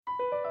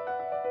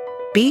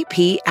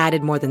BP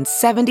added more than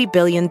 $70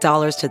 billion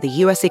to the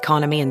U.S.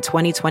 economy in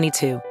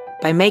 2022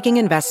 by making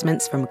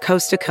investments from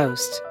coast to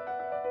coast.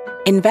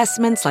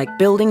 Investments like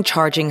building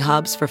charging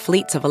hubs for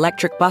fleets of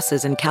electric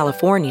buses in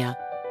California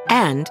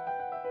and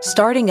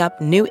starting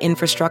up new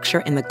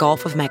infrastructure in the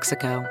Gulf of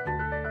Mexico.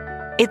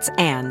 It's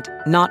and,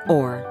 not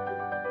or.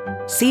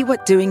 See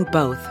what doing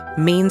both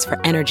means for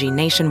energy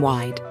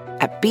nationwide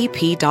at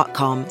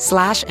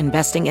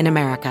bp.com/investing in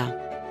America.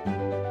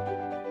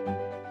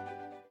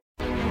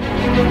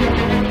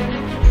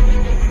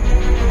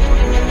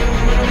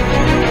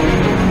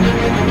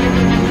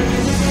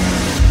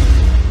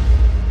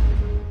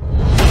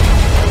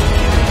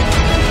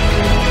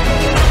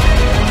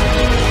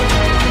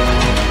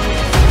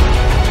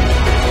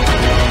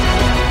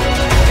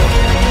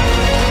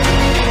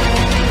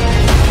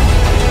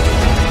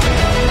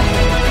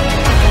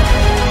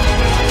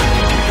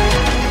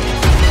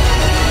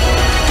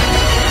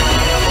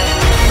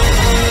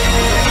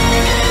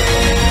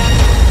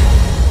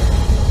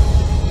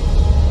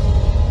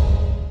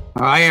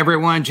 Hi,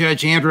 everyone.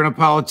 Judge Andrew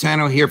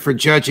Napolitano here for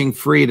Judging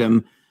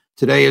Freedom.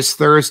 Today is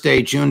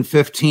Thursday, June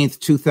 15th,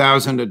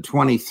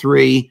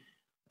 2023.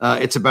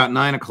 It's about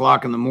 9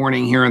 o'clock in the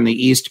morning here on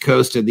the East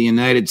Coast of the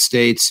United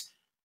States.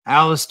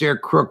 Alastair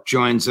Crooke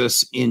joins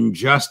us in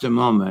just a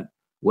moment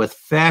with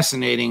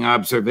fascinating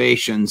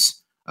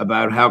observations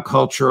about how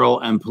cultural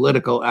and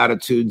political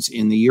attitudes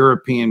in the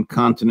European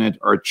continent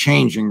are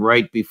changing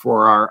right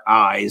before our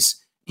eyes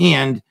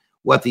and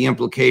what the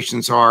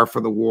implications are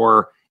for the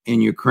war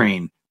in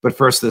Ukraine. But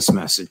first, this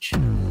message.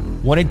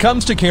 When it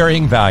comes to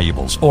carrying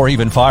valuables or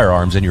even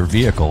firearms in your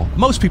vehicle,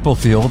 most people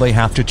feel they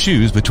have to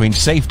choose between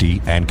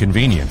safety and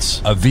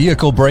convenience. A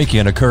vehicle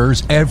break-in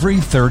occurs every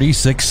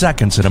 36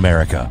 seconds in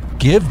America.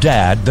 Give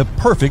Dad the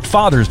perfect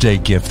Father's Day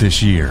gift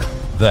this year.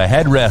 The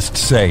Headrest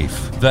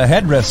Safe. The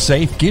Headrest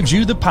Safe gives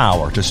you the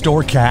power to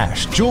store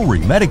cash, jewelry,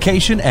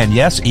 medication, and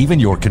yes, even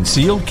your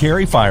concealed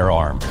carry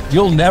firearm.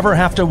 You'll never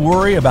have to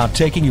worry about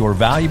taking your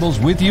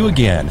valuables with you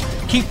again.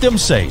 Keep them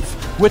safe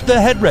with the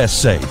Headrest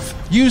Safe.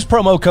 Use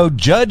promo code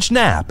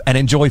JUDGENAP and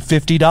enjoy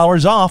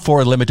 $50 off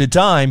for a limited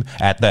time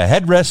at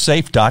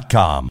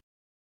theheadrestsafe.com.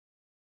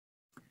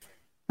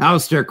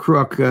 Alastair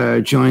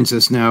Crooke joins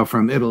us now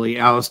from Italy.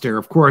 Alastair,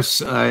 of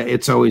course,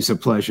 it's always a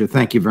pleasure.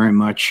 Thank you very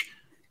much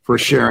for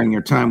sharing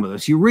your time with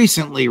us. You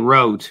recently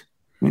wrote,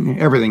 and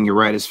everything you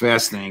write is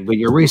fascinating, but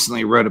you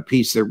recently wrote a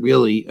piece that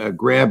really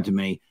grabbed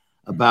me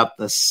about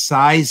the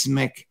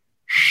seismic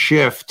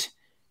shift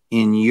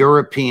in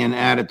European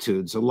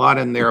attitudes. A lot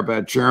in there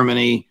about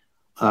Germany,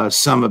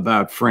 some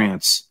about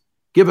France.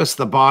 Give us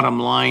the bottom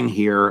line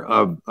here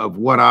of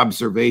what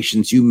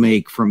observations you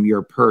make from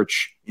your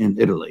perch in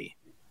Italy.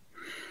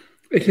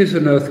 It is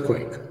an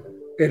earthquake.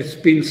 It's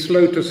been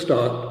slow to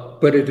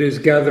start, but it is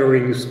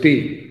gathering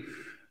steam.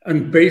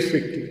 And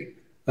basically,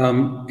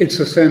 it's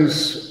a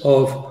sense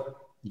of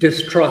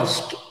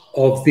distrust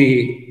of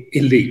the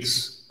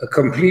elites, a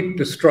complete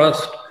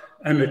distrust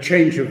and a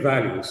change of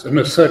values, and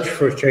a search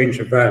for a change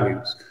of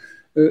values.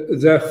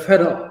 They're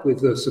fed up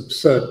with this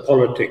absurd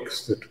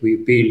politics that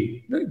we've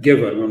been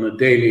given on a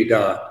daily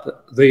diet,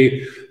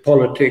 the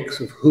politics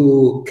of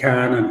who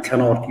can and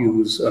cannot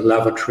use a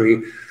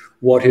lavatory,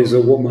 what is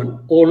a woman,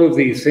 all of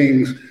these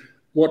things.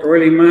 What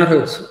really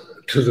matters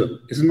to them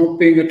is not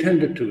being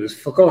attended to, is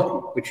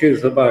forgotten, which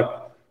is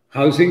about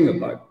housing,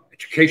 about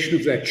education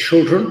of their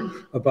children,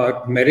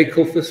 about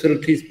medical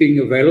facilities being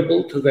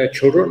available to their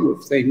children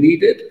if they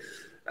need it.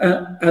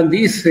 And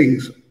these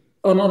things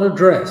are not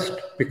addressed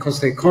because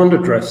they can't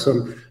address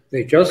them.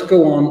 They just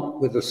go on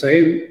with the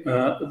same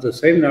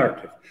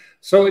narrative.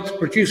 So it's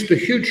produced a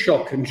huge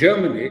shock in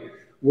Germany,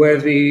 where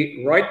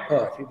the right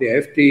party, the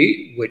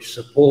AfD, which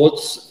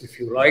supports,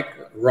 if you like,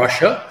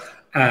 Russia,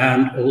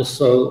 and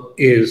also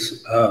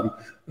is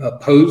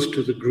opposed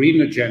to the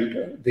green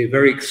agenda, the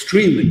very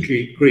extreme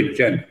green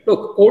agenda.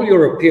 Look, all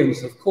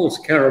Europeans, of course,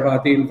 care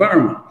about the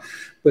environment,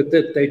 but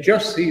that they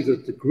just see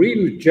that the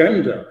green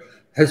agenda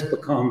has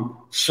become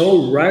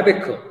so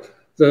radical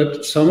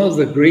that some of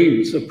the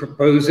Greens are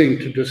proposing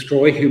to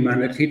destroy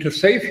humanity to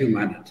save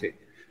humanity.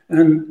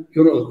 And,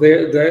 you know,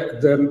 they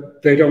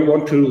don't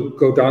want to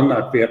go down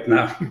that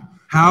Vietnam.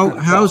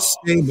 How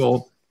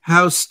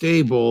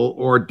stable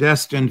or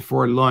destined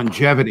for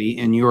longevity,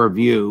 in your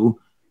view,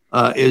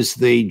 is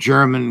the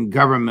German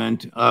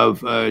government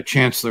of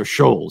Chancellor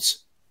Scholz?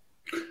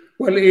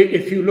 Well,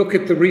 if you look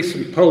at the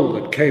recent poll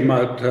that came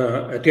out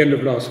at the end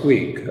of last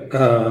week,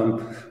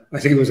 I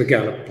think it was a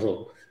Gallup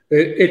poll,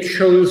 it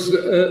shows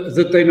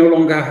that they no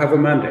longer have a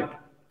mandate.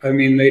 I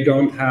mean, they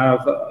don't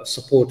have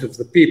support of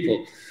the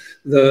people.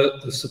 The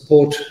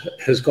support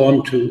has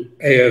gone to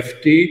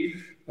AfD,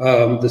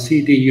 the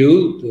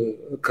CDU,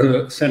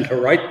 the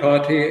center-right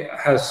party,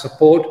 has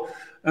support,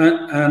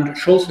 and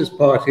Scholz's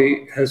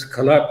party has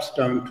collapsed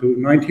down to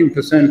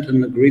 19%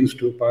 and the Greens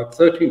to about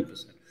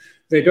 13%.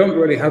 They don't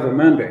really have a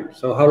mandate.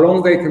 So how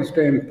long they can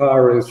stay in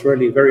power is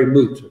really very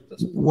moot at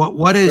this point.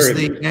 What is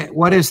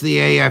the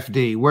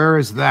AfD? Where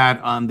is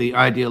that on the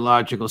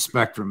ideological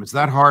spectrum? Is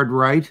that hard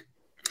right?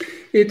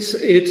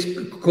 It's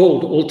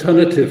called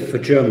Alternative for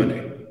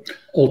Germany.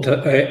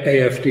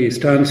 AFD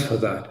stands for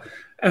that.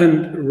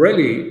 And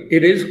really,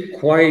 it is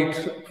quite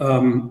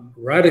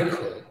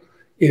radical,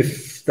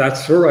 if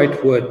that's the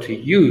right word to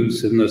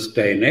use in this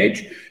day and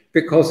age,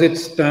 because it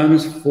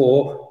stands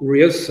for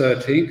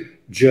reasserting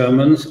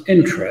Germans'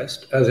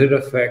 interest as it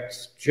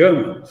affects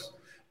Germans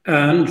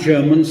and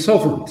German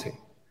sovereignty.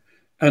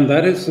 And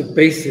that is the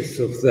basis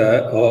of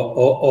their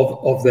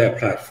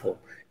platform.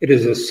 It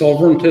is a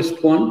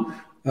sovereigntist one.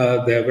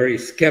 They're very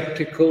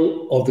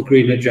skeptical of the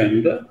green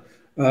agenda,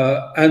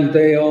 and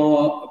they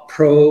are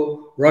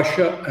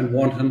pro-Russia and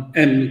want an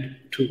end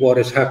to what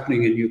is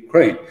happening in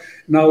Ukraine.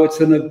 Now,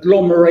 it's an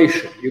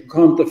agglomeration. You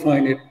can't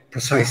define it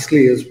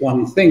precisely as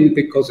one thing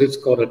because it's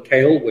got a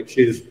tail which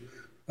is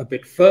a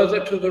bit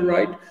further to the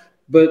right.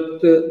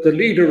 But the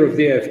leader of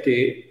the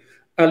AfD,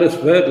 Alice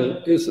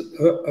Weidel, is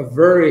a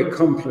very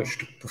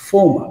accomplished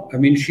performer. I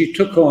mean, she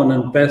took on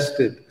and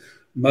bested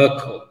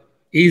Merkel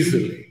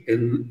easily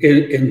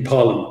in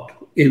Parliament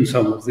in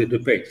some of the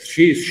debates.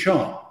 She's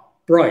sharp,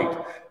 bright,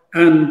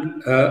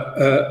 and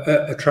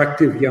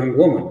attractive young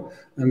woman.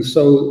 And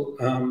so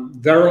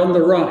they're on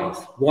the rise.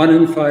 1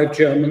 in 5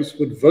 Germans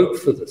would vote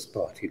for this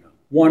party now.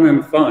 1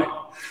 in 5.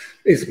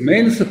 Its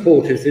main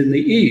support is in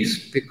the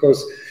East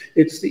because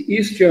it's the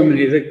East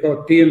Germany that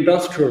got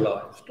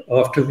deindustrialized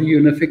after the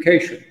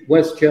unification.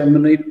 West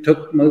Germany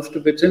took most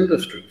of its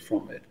industry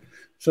from it.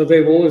 So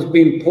they've always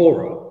been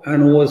poorer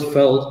and always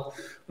felt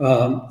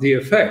the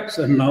effects.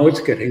 And now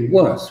it's getting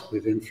worse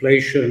with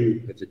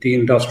inflation, with the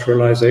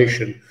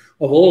deindustrialization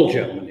of all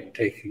Germany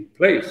taking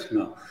place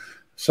now.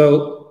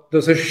 So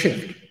there's a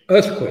shift,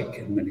 earthquake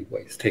in many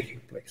ways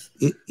taking place.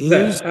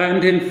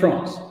 And in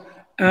France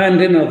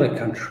and in other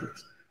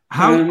countries.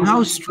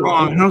 How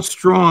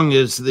strong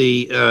is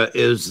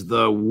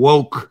the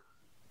woke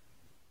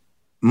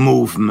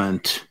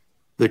movement,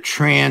 the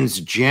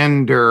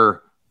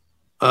transgender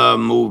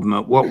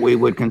movement, what we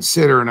would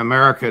consider in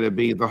America to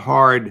be the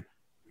hard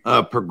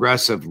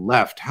progressive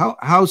left?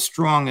 How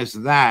strong is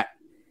that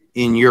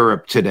in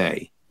Europe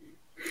today?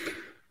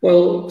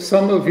 Well,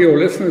 some of your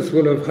listeners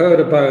will have heard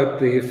about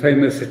the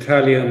famous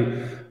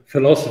Italian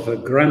philosopher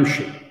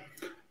Gramsci,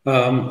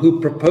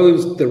 who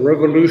proposed the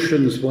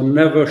revolutions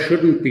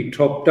shouldn't be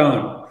top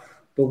down,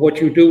 but what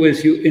you do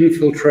is you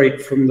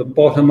infiltrate from the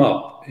bottom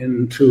up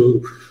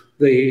into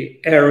the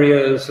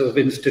areas of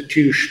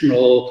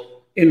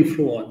institutional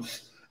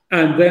influence.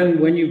 And then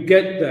when you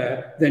get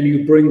there, then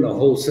you bring the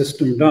whole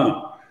system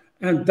down.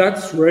 And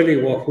that's really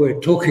what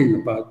we're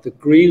talking about. The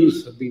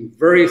Greens have been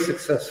very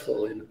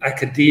successful in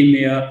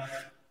academia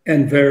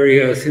and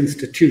various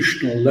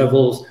institutional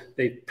levels.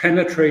 They've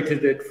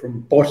penetrated it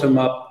from bottom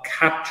up,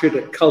 captured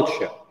a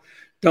culture.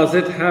 Does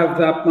it have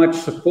that much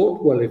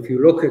support? Well, if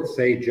you look at,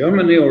 say,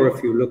 Germany, or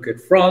if you look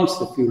at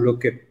France, if you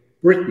look at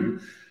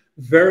Britain,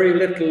 very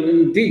little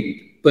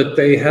indeed. But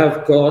they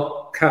have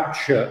got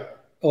capture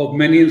of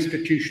many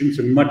institutions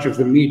and much of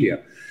the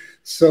media.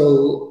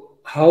 So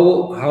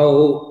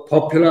how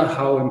popular,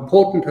 how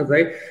important are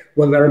they?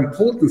 Well, their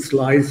importance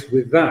lies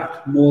with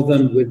that more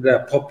than with their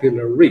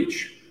popular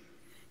reach.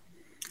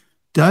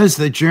 Does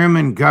the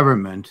German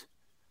government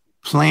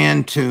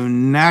plan to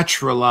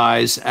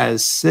naturalize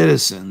as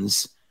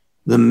citizens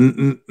the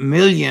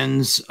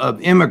millions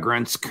of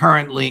immigrants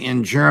currently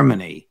in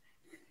Germany?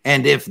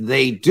 And if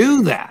they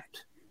do that,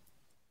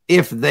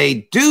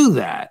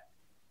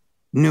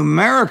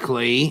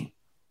 numerically,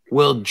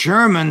 will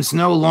Germans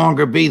no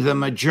longer be the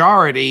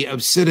majority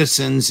of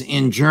citizens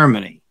in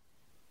Germany?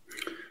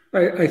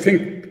 I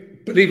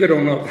think, believe it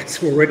or not,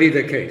 that's already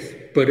the case.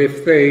 But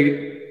if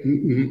they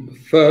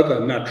further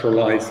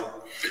naturalize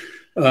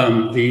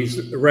these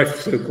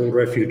so-called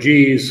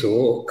refugees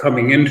or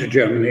coming into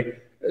Germany,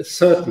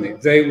 certainly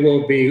they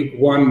will be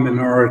one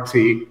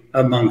minority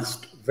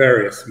amongst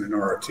various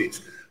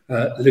minorities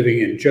living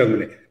in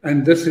Germany.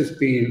 And this has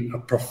been a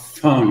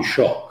profound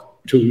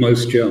shock to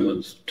most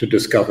Germans to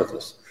discover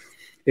this.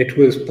 It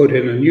was put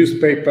in a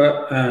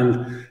newspaper,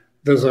 and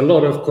there's a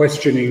lot of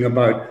questioning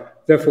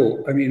about,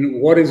 therefore, I mean,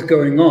 what is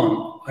going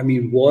on? I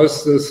mean,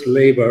 was this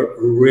labor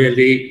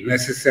really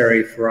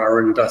necessary for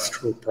our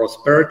industrial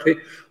prosperity,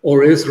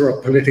 or is there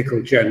a political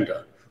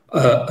agenda,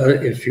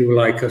 if you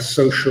like, a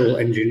social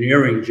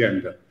engineering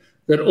agenda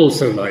that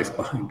also lies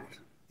behind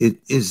it?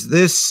 Is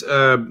this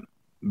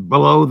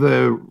below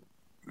the,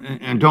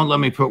 and don't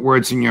let me put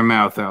words in your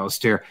mouth,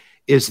 Alastair,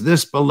 is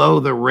this below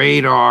the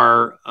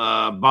radar,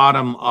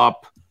 bottom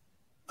up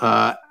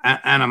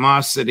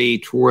animosity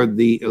toward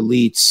the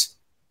elites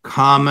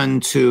common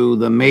to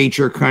the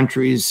major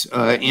countries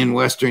in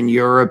Western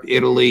Europe,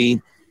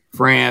 Italy,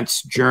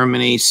 France,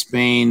 Germany,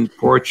 Spain,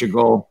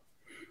 Portugal,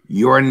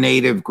 your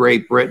native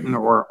Great Britain,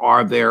 or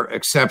are there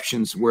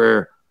exceptions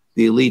where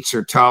the elites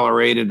are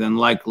tolerated and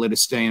likely to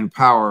stay in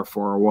power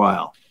for a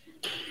while?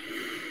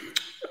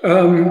 They've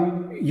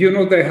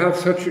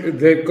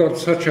got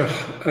such a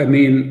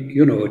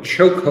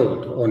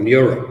chokehold on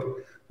Europe.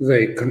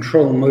 They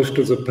control most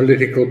of the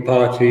political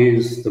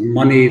parties. The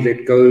money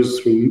that goes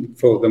through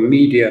for the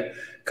media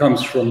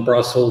comes from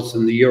Brussels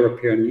and the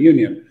European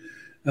Union,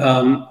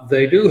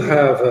 they do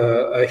have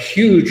a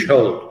huge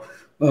hold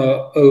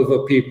over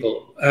people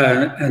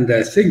and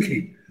their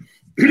thinking.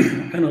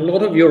 And a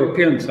lot of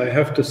Europeans, I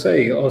have to say,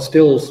 are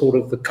still sort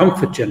of the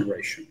comfort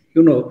generation.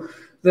 You know,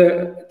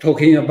 they're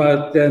talking about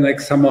their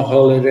next summer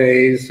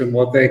holidays and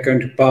what they're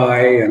going to buy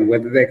and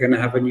whether they're going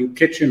to have a new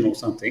kitchen or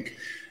something.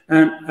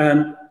 And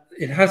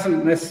it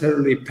hasn't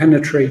necessarily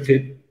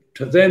penetrated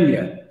to them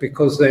yet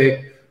because they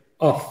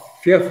are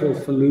fearful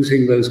for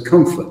losing those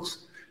comforts.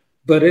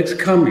 But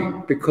it's coming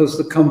because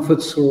the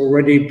comforts are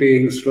already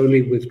being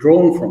slowly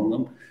withdrawn from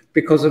them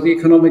because of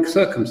economic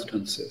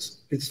circumstances.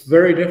 It's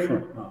very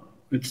different now.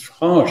 It's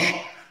harsh.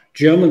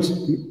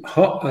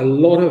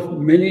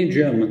 Many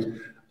Germans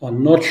are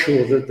not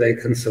sure that they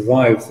can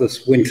survive this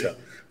winter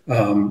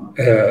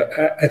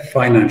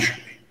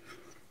financially.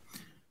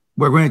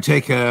 We're going to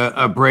take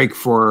a break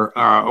for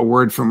a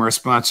word from our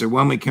sponsor.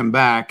 When we come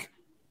back,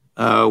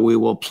 we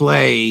will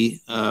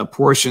play brief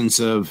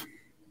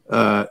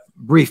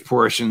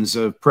portions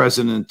of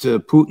President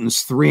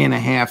Putin's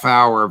 3.5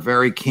 hour,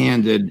 very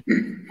candid,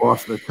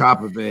 off the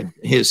top of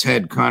his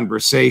head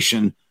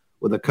conversation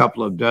with a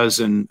couple of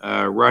dozen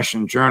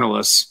Russian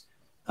journalists.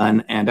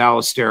 And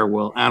Alastair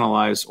will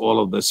analyze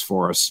all of this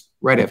for us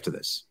right after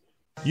this.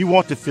 You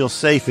want to feel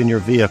safe in your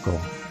vehicle.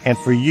 And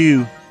for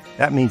you,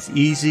 that means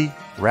easy,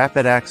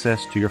 rapid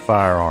access to your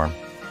firearm.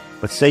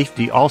 But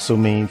safety also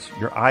means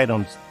your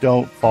items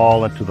don't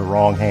fall into the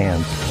wrong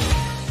hands.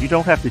 You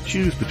don't have to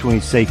choose between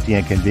safety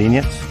and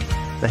convenience.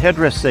 The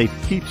headrest safe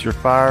keeps your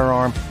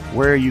firearm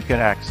where you can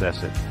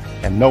access it,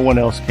 and no one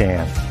else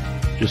can.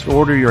 Just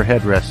order your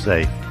headrest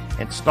safe,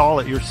 install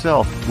it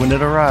yourself when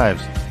it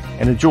arrives,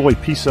 and enjoy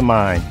peace of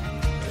mind.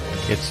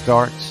 It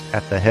starts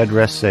at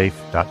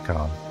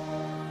theheadrestsafe.com.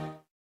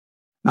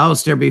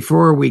 Alastair,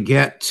 before we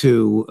get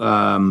to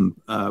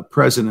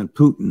President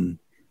Putin,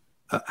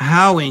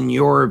 how, in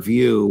your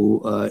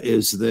view,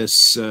 is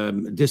this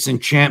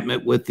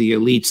disenchantment with the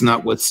elites,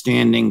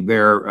 notwithstanding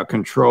their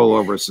control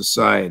over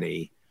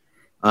society,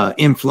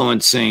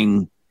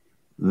 influencing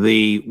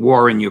the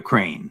war in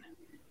Ukraine?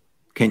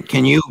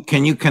 Can you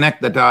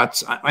connect the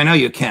dots? I know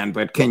you can,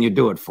 but can you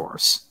do it for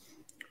us?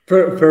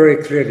 Very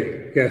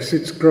clearly, yes,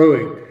 it's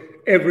growing.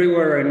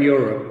 Everywhere in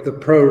Europe, the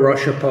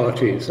pro-Russia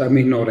parties, I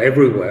mean, not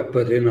everywhere,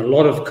 but in a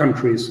lot of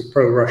countries, the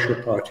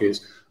pro-Russia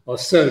parties are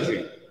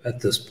surging at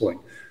this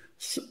point.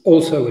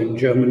 Also in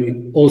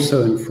Germany,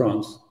 also in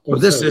France. Well,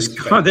 this is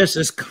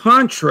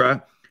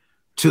contra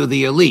to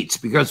the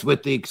elites, because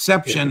with the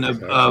exception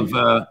of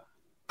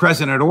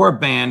President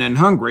Orban in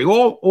Hungary,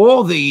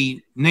 all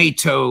the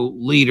NATO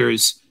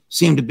leaders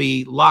seem to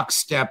be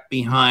lockstep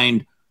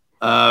behind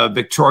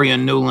Victoria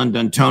Nuland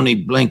and Tony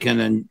Blinken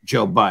and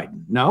Joe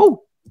Biden.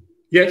 No?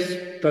 Yes,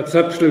 that's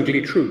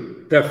absolutely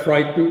true. They're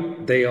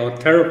frightened. They are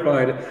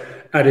terrified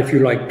at, if you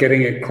like,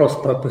 getting at cross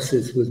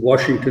purposes with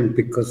Washington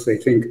because they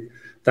think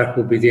that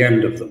will be the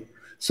end of them.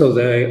 So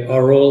they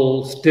are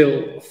all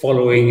still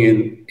following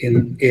in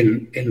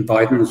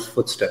Biden's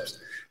footsteps.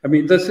 I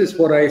mean, this is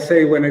what I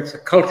say when it's a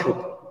cultural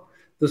problem.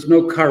 There's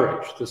no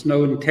courage, there's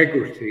no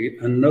integrity,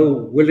 and no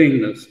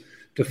willingness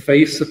to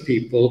face the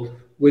people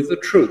with the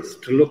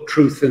truth, to look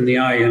truth in the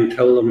eye and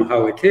tell them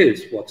how it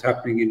is, what's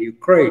happening in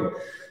Ukraine.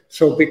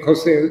 So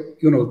because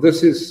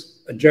this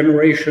is a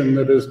generation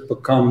that has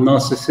become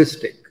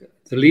narcissistic.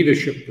 The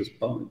leadership has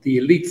become, the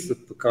elites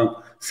have become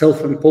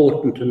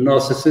self-important and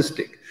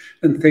narcissistic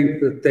and think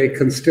that they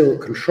can still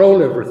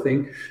control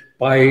everything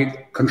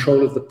by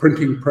control of the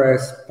printing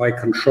press, by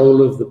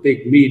control of the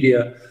big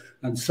media,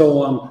 and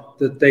so on,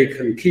 that they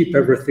can keep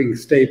everything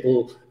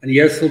stable. And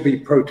yes, there'll be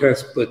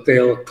protests, but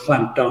they'll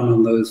clamp down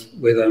on those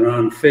with an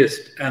iron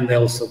fist and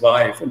they'll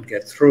survive and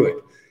get through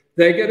it.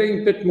 They're getting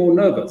a bit more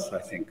nervous, I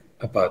think,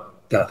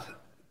 about that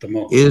at the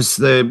moment.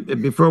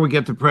 Before we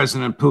get to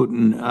President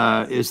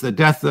Putin, is the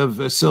death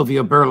of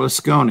Silvio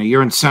Berlusconi,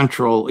 you're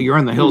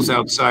in the hills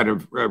outside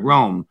of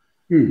Rome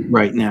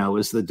right now,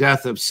 is the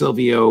death of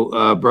Silvio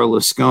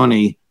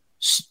Berlusconi,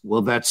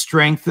 will that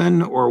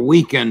strengthen or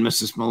weaken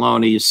Mrs.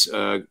 Meloni's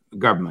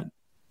government?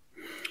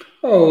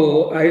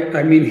 Oh,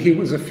 I mean, he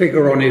was a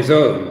figure on his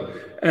own,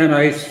 and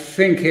I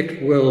think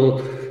it will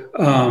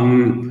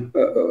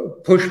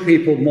push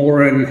people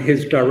more in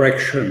his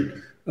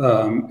direction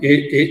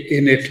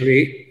in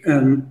Italy,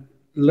 and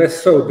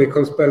less so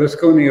because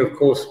Berlusconi, of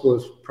course,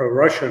 was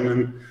pro-Russian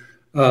and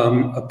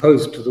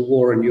opposed to the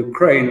war in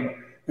Ukraine.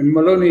 And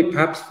Meloni,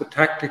 perhaps for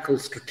tactical,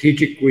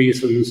 strategic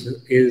reasons,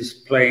 is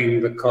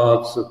playing the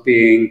cards of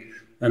being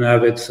an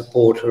avid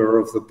supporter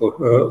of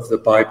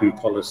the Biden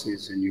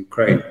policies in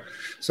Ukraine.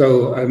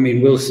 So, I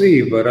mean, we'll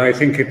see, but I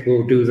think it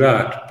will do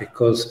that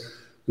because,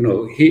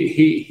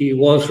 he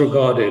was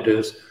regarded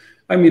as,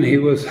 he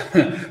was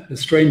a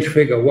strange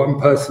figure. One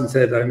person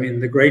said,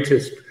 the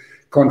greatest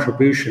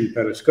contribution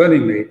Berlusconi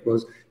made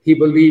was he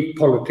believed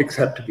politics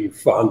had to be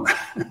fun.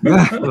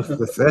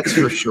 That's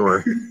for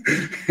sure.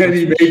 And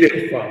he made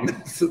it fun,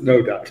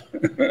 no doubt.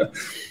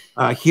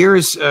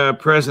 Here's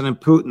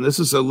President Putin. This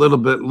is a little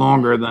bit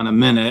longer than a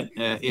minute.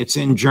 It's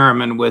in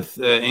German with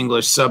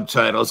English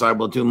subtitles. I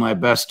will do my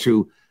best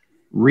to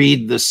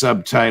read the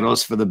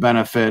subtitles for the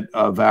benefit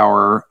of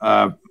our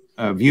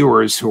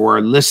viewers who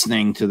are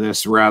listening to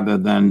this rather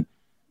than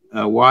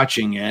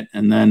watching it.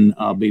 And then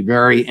I'll be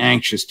very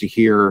anxious to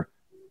hear,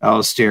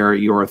 Alastair,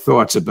 your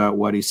thoughts about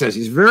what he says.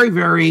 He's very,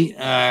 very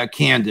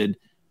candid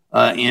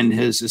in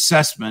his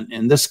assessment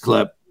in this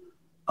clip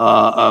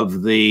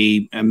of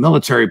the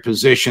military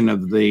position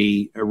of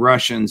the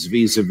Russians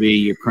vis-a-vis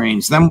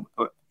Ukrainians. Then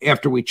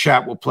after we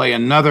chat, we'll play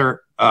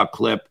another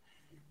clip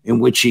in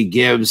which he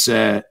gives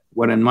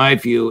what, in my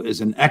view,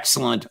 is an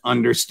excellent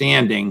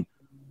understanding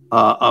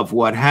of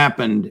what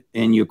happened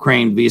in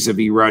Ukraine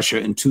vis-a-vis Russia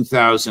in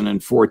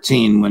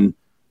 2014 when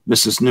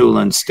Mrs.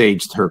 Nuland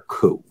staged her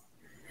coup.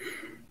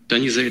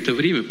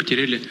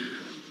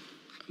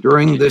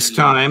 During this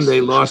time,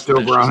 they lost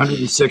over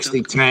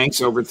 160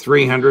 tanks, over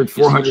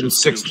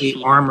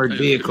 460 armored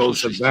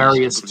vehicles of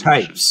various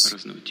types.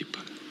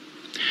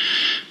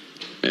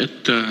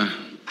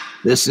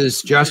 This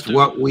is just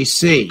what we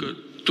see.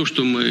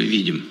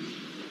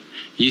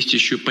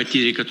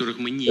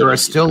 There are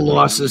still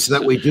losses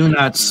that we do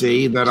not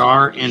see that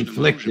are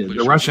inflicted.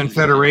 The Russian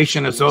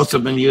Federation has also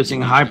been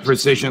using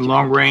high-precision,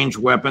 long-range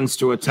weapons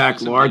to attack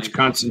large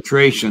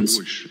concentrations.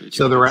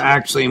 So there are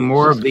actually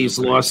more of these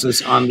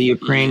losses on the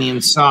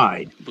Ukrainian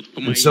side.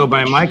 And so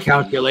by my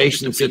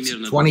calculations, it's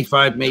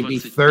 25, maybe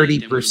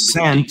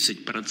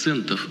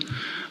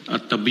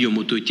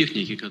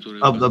 30%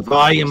 of the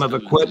volume of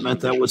equipment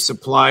that was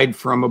supplied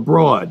from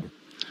abroad.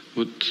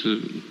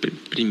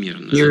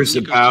 Here's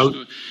about,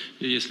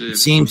 it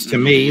seems to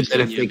me that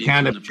if they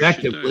can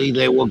objectively,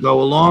 they will go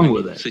along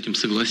with it.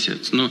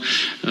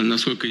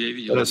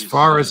 But as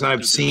far as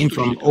I've seen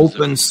from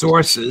open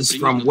sources,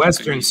 from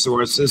Western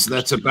sources,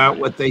 that's about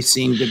what they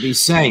seem to be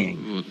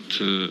saying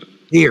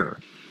here.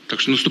 So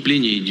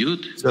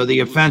the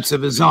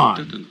offensive is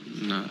on.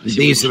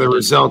 These are the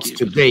results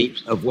to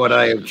date of what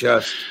I have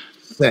just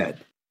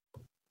said.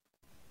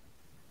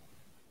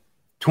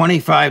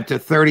 25 to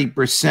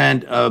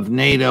 30% of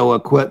NATO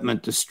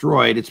equipment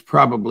destroyed. It's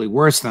probably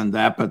worse than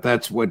that, but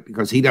that's what,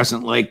 because he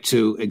doesn't like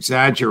to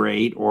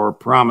exaggerate or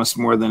promise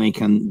more than he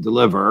can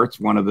deliver. It's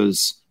one of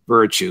his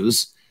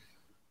virtues.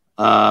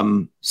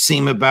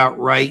 Seem about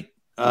right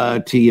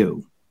to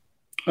you?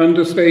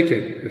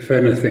 Understated, if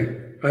anything.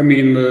 I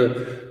mean,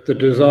 the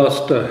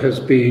disaster has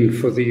been,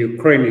 for the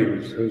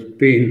Ukrainians, has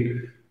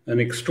been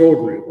an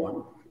extraordinary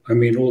one. I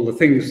mean, all the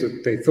things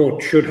that they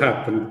thought should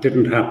happen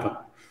didn't happen.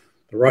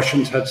 The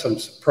Russians had some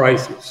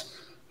surprises.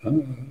 I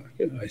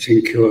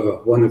think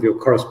one of your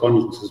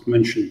correspondents has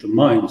mentioned the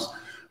mines,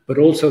 but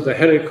also the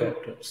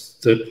helicopters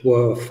that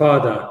were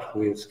fired at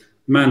with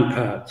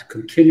manpads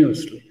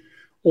continuously.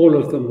 All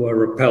of them were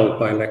repelled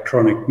by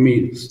electronic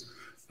means.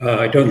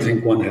 I don't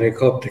think one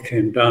helicopter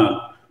came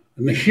down.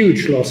 And the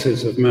huge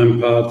losses of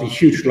manpower, the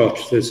huge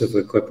losses of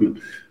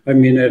equipment. I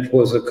mean, it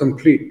was a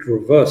complete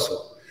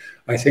reversal.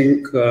 I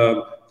think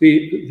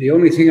the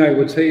only thing I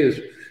would say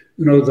is,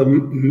 the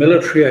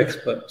military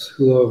experts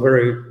who are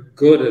very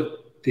good at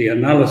the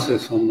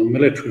analysis on the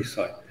military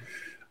side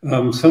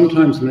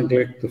sometimes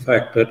neglect the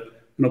fact that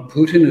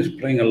Putin is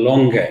playing a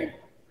long game.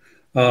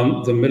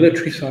 The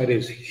military side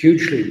is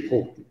hugely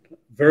important,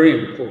 very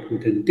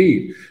important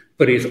indeed,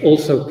 but he's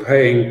also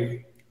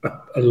playing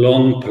a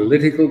long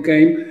political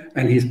game,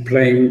 and he's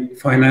playing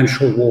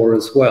financial war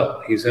as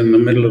well. He's in the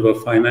middle of a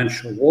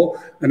financial war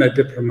and a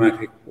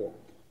diplomatic war.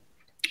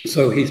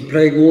 So he's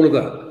playing all of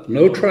that.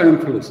 No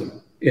triumphalism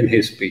in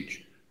his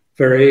speech.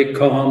 Very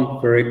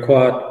calm, very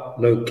quiet,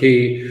 low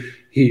key.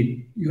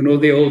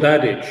 The old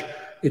adage,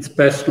 it's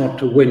best not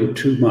to win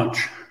too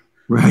much.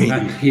 Right.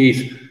 And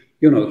he's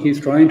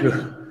trying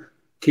to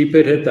keep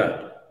it at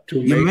that,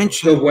 to make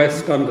the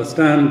West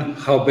understand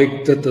how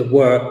big that there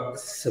were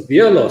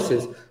severe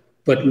losses,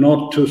 but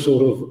not to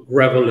sort of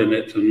revel in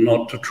it and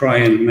not to try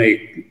and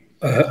make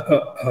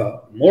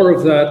more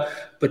of that,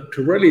 but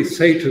to really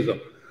say to them,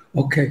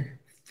 okay,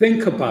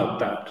 think about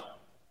that.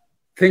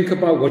 Think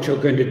about what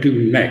you're going to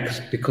do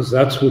next, because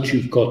that's what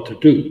you've got to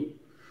do.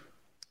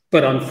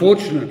 But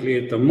unfortunately,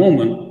 at the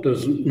moment,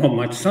 there's not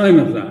much sign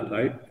of that.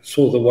 I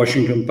saw the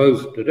Washington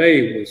Post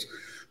today was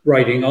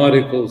writing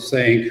articles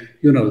saying,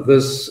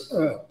 this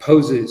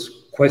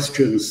poses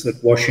questions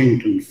that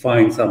Washington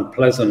finds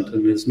unpleasant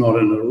and is not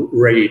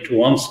ready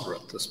to answer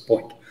at this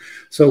point.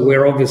 So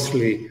we're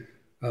obviously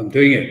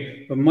doing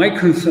it. But my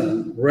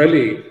concern,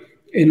 really,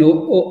 in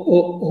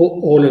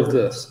all of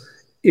this,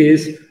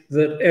 is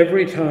that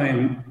every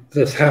time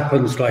this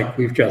happens, like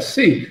we've just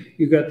seen,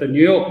 you get the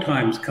New York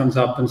Times comes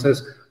up and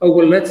says, oh,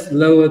 well, let's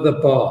lower the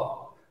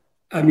bar.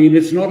 I mean,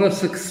 it's not a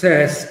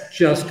success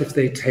just if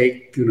they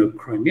take,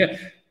 Crimea.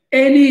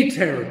 Any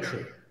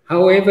territory,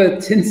 however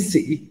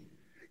tinsy,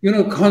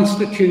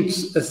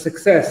 constitutes a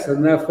success.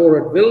 And therefore,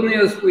 at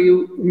Vilnius,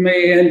 we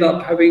may end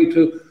up having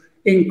to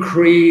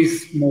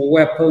increase more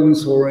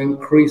weapons or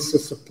increase the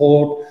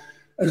support,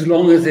 as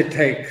long as it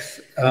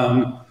takes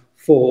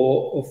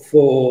for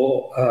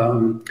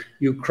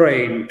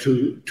Ukraine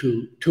to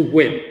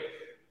win.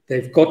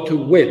 They've got to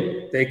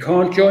win. They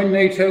can't join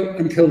NATO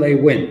until they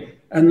win.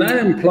 And that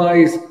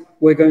implies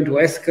we're going to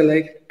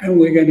escalate and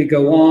we're going to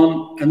go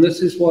on. And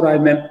this is what I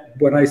meant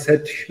when I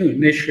said to you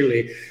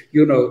initially,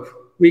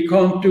 we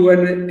can't do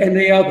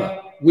any other.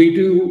 We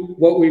do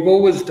what we've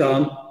always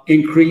done,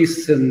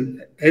 increase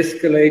and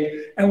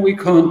escalate, and we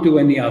can't do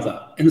any other,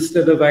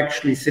 instead of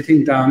actually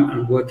sitting down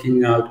and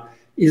working out,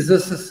 is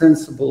this a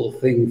sensible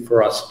thing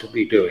for us to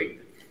be doing?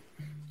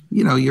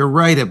 You're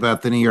right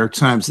about the New York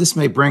Times. This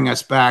may bring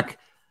us back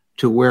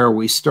to where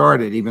we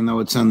started, even though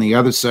it's on the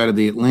other side of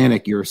the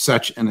Atlantic. You're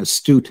such an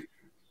astute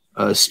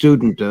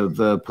student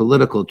of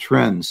political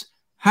trends.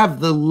 Have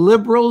the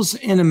liberals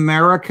in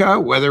America,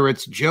 whether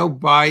it's Joe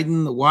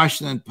Biden, the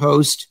Washington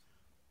Post,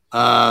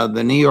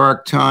 the New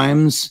York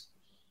Times,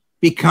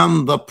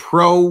 become the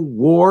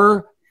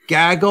pro-war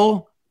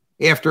gaggle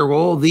after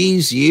all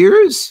these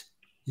years?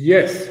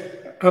 Yes,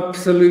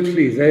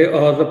 absolutely. They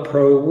are the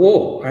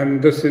pro-war.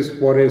 And this is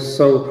what is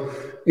so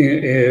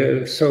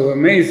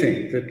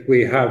amazing, that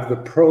we have the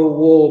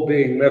pro-war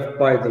being left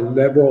by the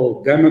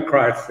liberal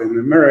Democrats in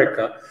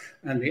America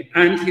and the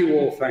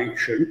anti-war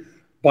faction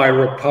by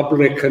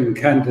Republican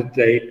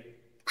candidate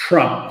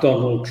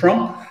Donald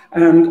Trump,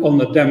 and on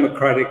the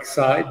Democratic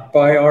side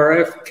by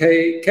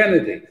RFK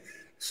Kennedy.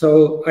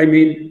 So,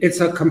 it's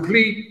a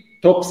complete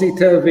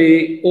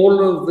topsy-turvy,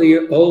 all of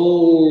the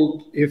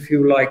old, if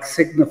you like,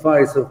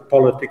 signifiers of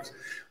politics.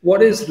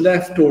 What is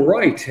left or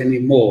right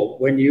anymore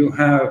when you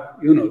have,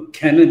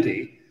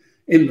 Kennedy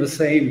in the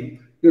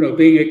same,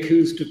 being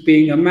accused of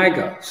being a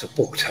MAGA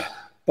supporter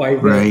by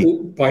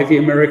the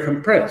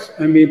American press?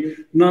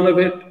 None of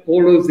it,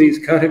 all of these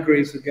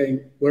categories,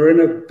 again, we're in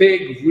a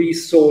big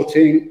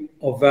resorting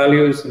of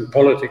values and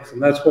politics.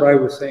 And that's what I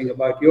was saying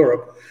about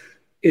Europe.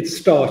 It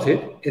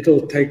started,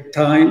 it'll take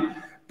time,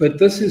 but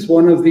this is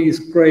one of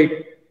these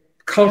great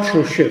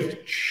cultural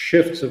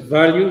shifts of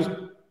values,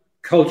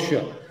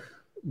 culture,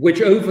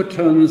 which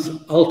overturns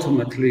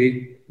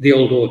ultimately the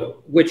old order,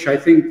 which I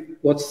think,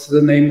 what's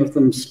the name of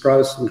them,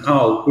 Strauss and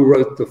Howe, who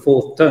wrote The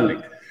Fourth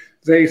Turning.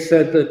 They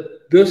said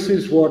that this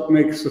is what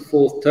makes the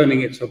fourth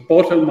turning. It's a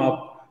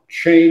bottom-up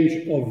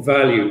change of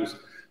values.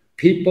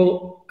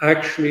 People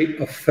actually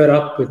are fed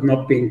up with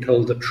not being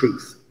told the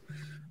truth.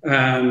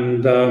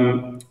 And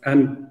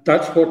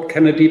that's what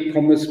Kennedy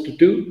promised to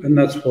do, and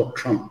that's what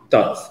Trump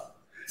does.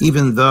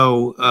 Even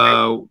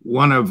though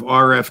one of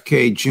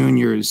RFK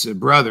Jr.'s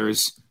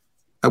brothers,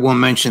 I won't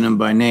mention him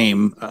by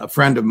name, a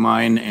friend of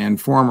mine and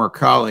former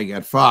colleague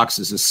at Fox,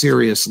 is a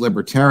serious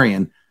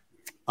libertarian.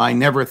 I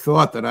never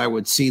thought that I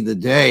would see the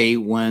day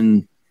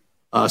when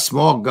a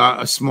small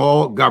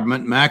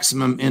government,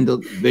 maximum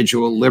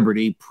individual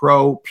liberty,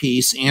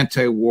 pro-peace,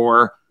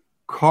 anti-war,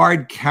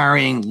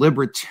 card-carrying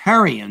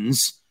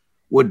libertarians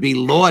would be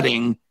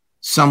lauding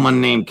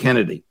someone named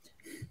Kennedy.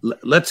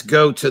 Let's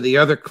go to the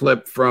other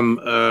clip from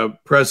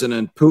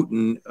President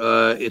Putin.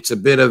 It's a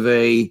bit of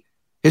a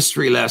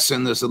history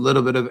lesson. There's a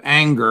little bit of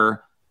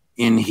anger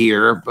in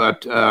here,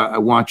 but I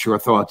want your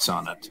thoughts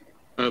on it.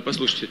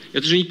 Послушайте,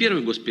 это же не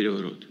первый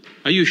госпереворот.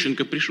 А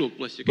Ющенко пришел к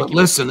власти. But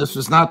listen, this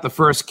was not the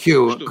first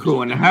coup.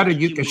 And how did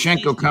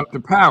Lukashenko come to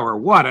power?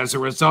 What, as a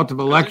result of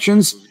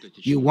elections?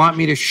 You want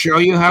me to show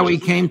you how he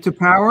came to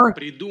power?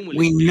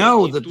 We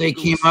know that they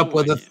came up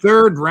with a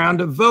third round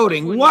of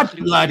voting. What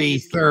bloody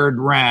third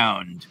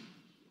round?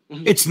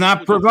 It's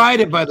not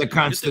provided by the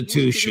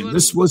Constitution.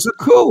 This was a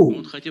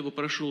coup.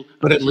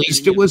 But at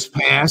least it was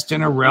passed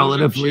in a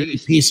relatively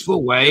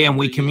peaceful way, and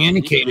we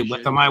communicated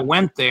with them. I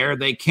went there.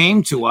 They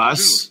came to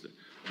us.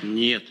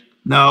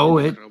 No,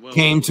 it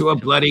came to a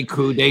bloody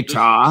coup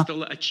d'etat.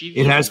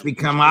 It has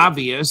become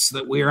obvious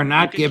that we are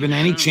not given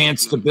any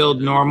chance to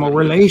build normal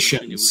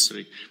relations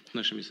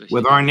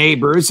with our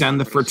neighbors and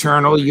the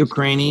fraternal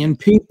Ukrainian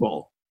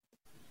people.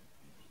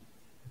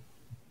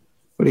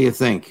 What do you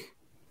think?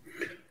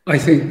 I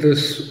think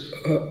this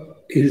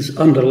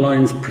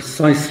underlines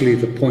precisely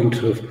the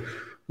point of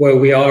where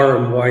we are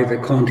and why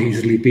there can't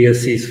easily be a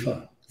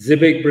ceasefire.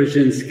 Zbigniew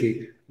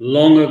Brzezinski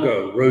long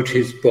ago wrote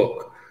his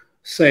book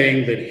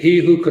saying that he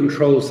who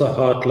controls the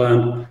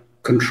heartland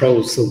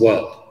controls the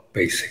world,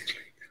 basically.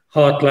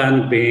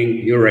 Heartland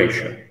being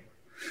Eurasia.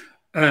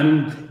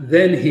 And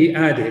then he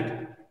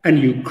added, and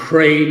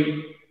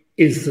Ukraine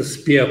is the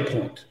spear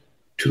point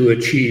to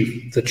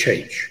achieve the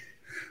change.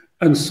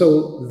 And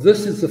so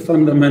this is the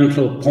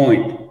fundamental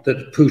point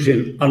that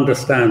Putin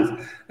understands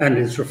and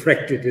is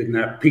reflected in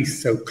that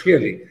piece so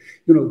clearly.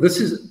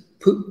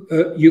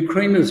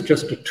 Ukraine is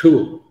just a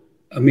tool,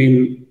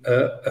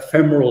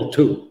 ephemeral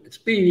tool. It's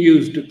being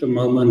used at the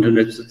moment and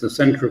it's at the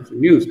center of the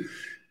news,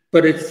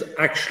 but it's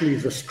actually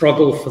the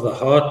struggle for the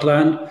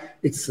heartland.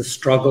 It's the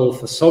struggle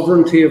for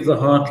sovereignty of the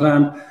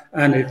heartland,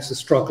 and it's a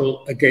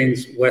struggle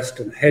against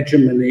Western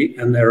hegemony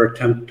and their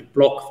attempt to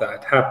block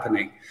that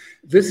happening.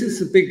 This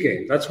is a big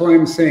game. That's why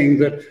I'm saying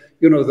that,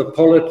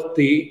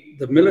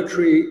 the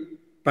military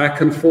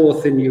back and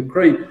forth in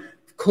Ukraine,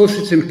 of course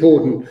it's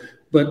important,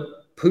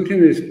 but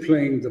Putin is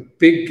playing the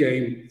big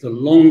game, the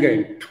long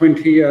game,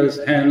 20 years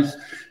hence.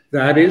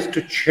 That is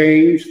to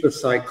change the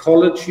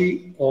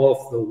psychology of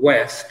the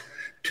West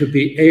to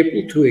be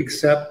able to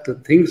accept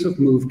that things have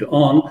moved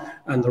on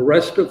and the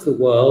rest of the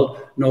world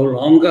no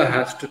longer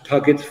has to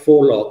tug its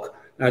forelock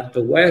at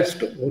the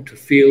West or to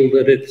feel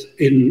that it's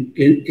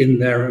in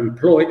their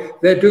employ.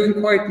 They're doing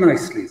quite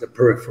nicely, the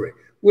periphery,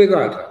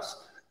 without us.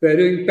 They're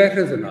doing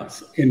better than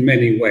us in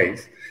many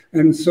ways.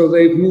 And so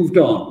they've moved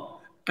on.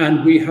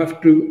 And we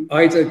have to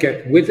either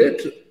get with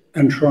it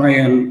and try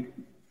and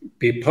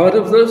be part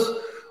of this,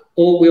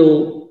 or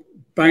we'll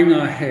bang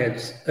our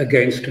heads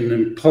against an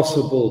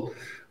impossible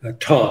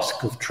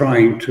task of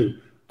trying to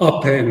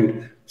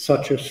upend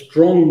such a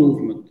strong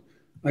movement.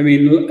 I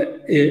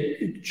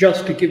mean,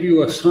 just to give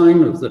you a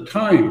sign of the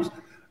times,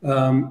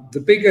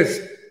 the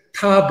biggest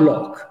car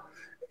block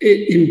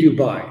in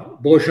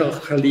Dubai, Burj Al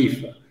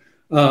Khalifa,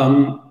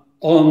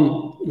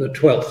 on the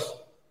 12th,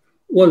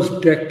 was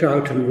decked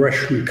out in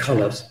Russian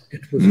colors.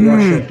 It was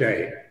Russia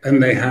Day,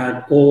 and they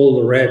had all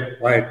the red,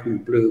 white,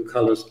 and blue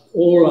colors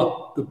all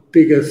up the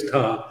biggest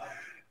tower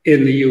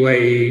in the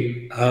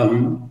UAE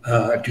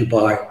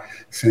Dubai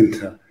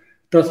center.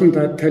 Doesn't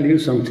that tell you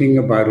something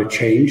about a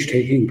change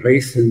taking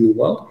place in the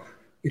world?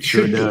 It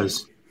sure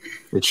does.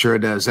 It sure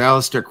does.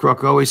 Alastair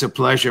Crooke, always a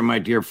pleasure, my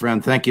dear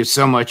friend. Thank you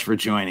so much for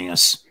joining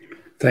us.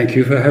 Thank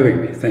you for having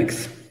me.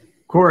 Thanks.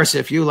 Of course,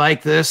 if you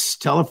like this,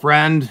 tell a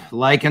friend,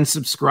 like and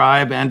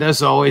subscribe. And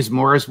as always,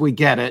 more as we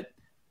get it,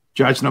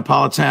 Judge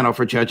Napolitano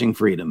for Judging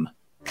Freedom.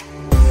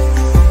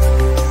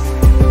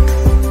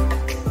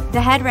 The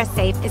headrest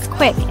safe is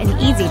quick and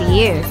easy to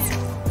use.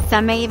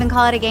 Some may even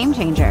call it a game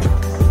changer.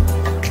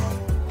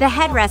 The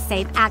headrest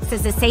safe acts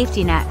as a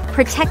safety net,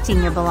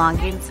 protecting your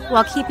belongings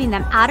while keeping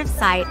them out of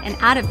sight and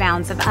out of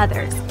bounds of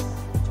others,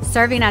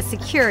 serving as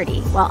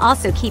security while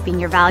also keeping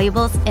your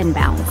valuables in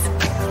bounds.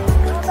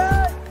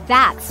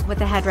 That's what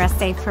the headrest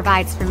safe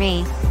provides for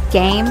me.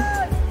 Game,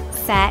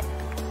 set,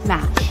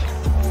 match.